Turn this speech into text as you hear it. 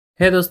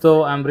Hey दोस्तों,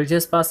 I'm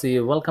Brijesh Pasi.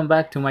 Welcome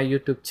back to my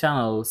YouTube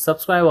channel.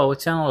 Subscribe our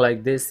channel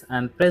like this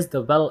and press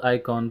the bell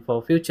icon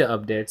for future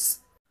updates.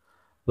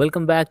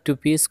 Welcome back to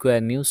P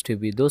square news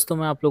TV. दोस्तों,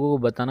 मैं आप लोगों को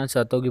बताना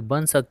चाहता हूँ कि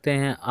बन सकते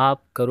हैं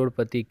आप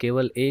करोड़पति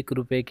केवल 1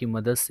 रुपये की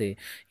मदद से।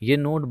 ये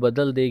नोट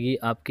बदल देगी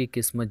आपकी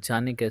किस्मत,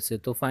 जाने कैसे।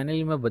 तो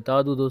फाइनली मैं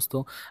बता दूँ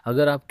दोस्तों,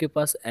 अगर आपके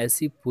पास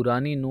ऐसी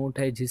पुरानी नोट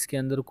है जिसके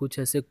अंदर कुछ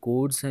ऐसे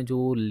कोड्स हैं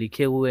जो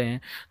लिखे हुए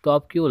हैं, तो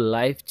आपकी वो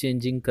लाइफ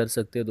चेंजिंग कर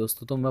सकते हैं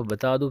दोस्तों। तो मैं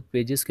बता दूँ,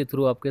 पेजेस के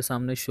थ्रू आपके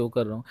सामने शो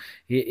कर रहा हूँ।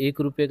 ये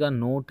 1 रुपये का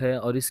नोट है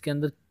और इसके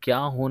अंदर क्या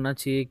होना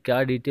चाहिए,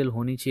 क्या डिटेल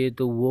होनी चाहिए,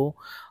 तो वो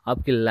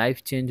आपकी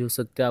लाइफ चेंज हो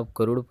सकता है। आप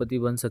करोड़पति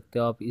बन सकते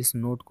हो। आप इस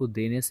नोट को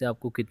देने से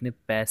आपको कितने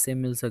पैसे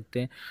मिल सकते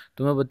हैं,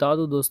 तो मैं बता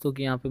दूं दोस्तों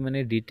कि यहाँ पे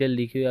मैंने डिटेल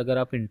लिखी हुई है। अगर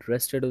आप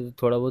इंटरेस्टेड हो तो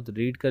थोड़ा बहुत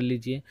रीड कर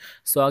लीजिए।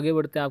 सो आगे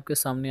बढ़ते हैं। आपके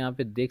सामने यहाँ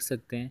पे देख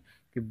सकते हैं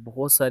कि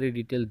बहुत सारी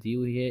डिटेल दी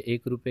हुई है।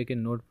 1 रुपये के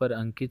नोट पर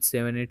अंकित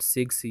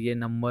 786 ये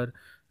नंबर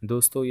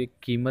दोस्तों, ये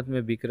कीमत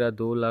में बिक रहा है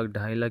 2 लाख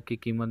 2.5 लाख की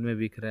कीमत में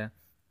बिक रहा है।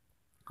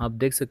 आप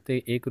देख सकते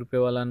हैं 1 रुपये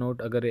वाला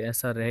नोट अगर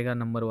ऐसा रहेगा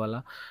नंबर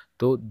वाला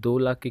तो 2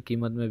 लाख की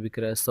कीमत में बिक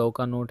रहा है। 100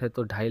 का नोट है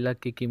तो 2.5 लाख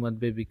की कीमत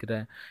पे बिक रहा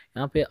है।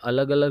 यहाँ पे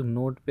अलग अलग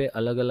नोट पे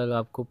अलग अलग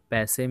आपको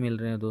पैसे मिल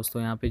रहे हैं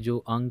दोस्तों। यहाँ पे जो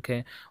अंक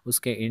है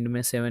उसके एंड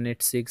में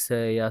 786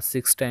 है या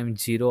 6 टाइम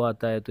 0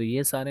 आता है। तो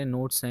ये सारे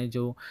नोट्स हैं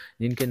जो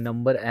जिनके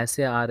नंबर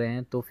ऐसे आ रहे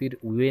हैं, तो फिर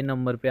वे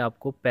नंबर पे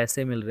आपको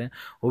पैसे मिल रहे हैं।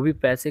 वो भी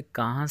पैसे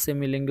कहाँ से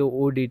मिलेंगे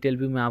वो डिटेल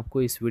भी मैं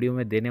आपको इस वीडियो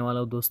में देने वाला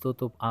हूँ दोस्तों।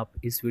 तो आप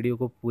इस वीडियो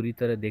को पूरी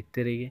तरह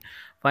देखते रहिए।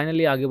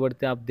 फाइनली आगे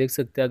बढ़ते हैं। आप देख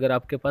सकते हैं अगर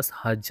आपके पास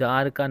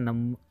 1000 का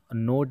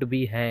नोट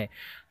भी है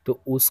तो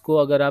उसको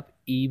अगर आप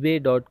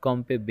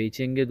ebay.com पे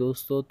बेचेंगे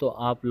दोस्तों, तो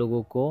आप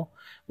लोगों को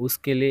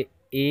उसके लिए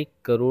 1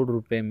 करोड़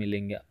रुपए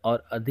मिलेंगे।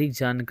 और अधिक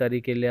जानकारी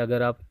के लिए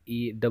अगर आप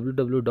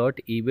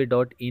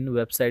www.ebay.in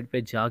वेबसाइट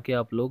पे जाके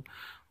आप लोग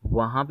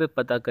वहाँ पे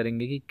पता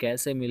करेंगे कि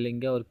कैसे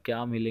मिलेंगे और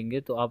क्या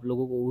मिलेंगे, तो आप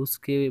लोगों को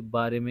उसके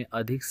बारे में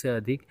अधिक से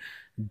अधिक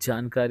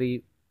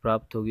जानकारी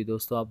प्राप्त होगी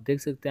दोस्तों। आप देख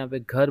सकते हैं यहाँ पे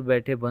घर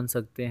बैठे बन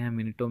सकते हैं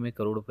मिनटों में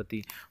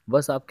करोड़पति।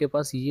 बस आपके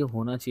पास ये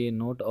होना चाहिए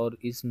नोट। और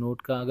इस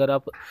नोट का अगर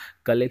आप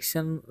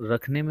कलेक्शन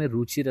रखने में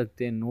रुचि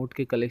रखते हैं, नोट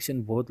के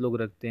कलेक्शन बहुत लोग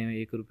रखते हैं,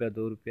 1 रुपया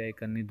 2 रुपया,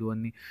 1 अन्नी 2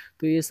 अन्नी,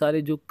 तो ये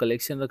सारे जो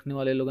कलेक्शन रखने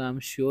वाले लोग हैं, आई एम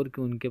श्योर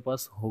कि उनके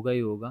पास होगा ही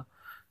होगा।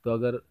 तो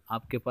अगर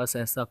आपके पास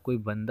ऐसा कोई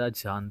बंदा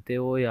जानते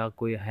हो या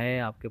कोई है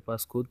आपके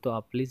पास खुद, तो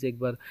आप प्लीज़ एक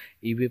बार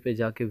ईबे पे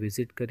जाके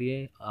विज़िट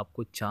करिए।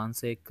 आपको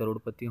चांस है 1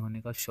 करोड़पति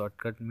होने का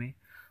शॉर्टकट में।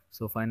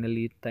 So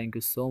finally, thank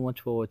you so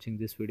much for watching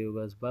this video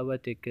guys. Bye bye,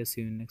 take care,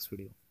 see you in next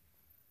video.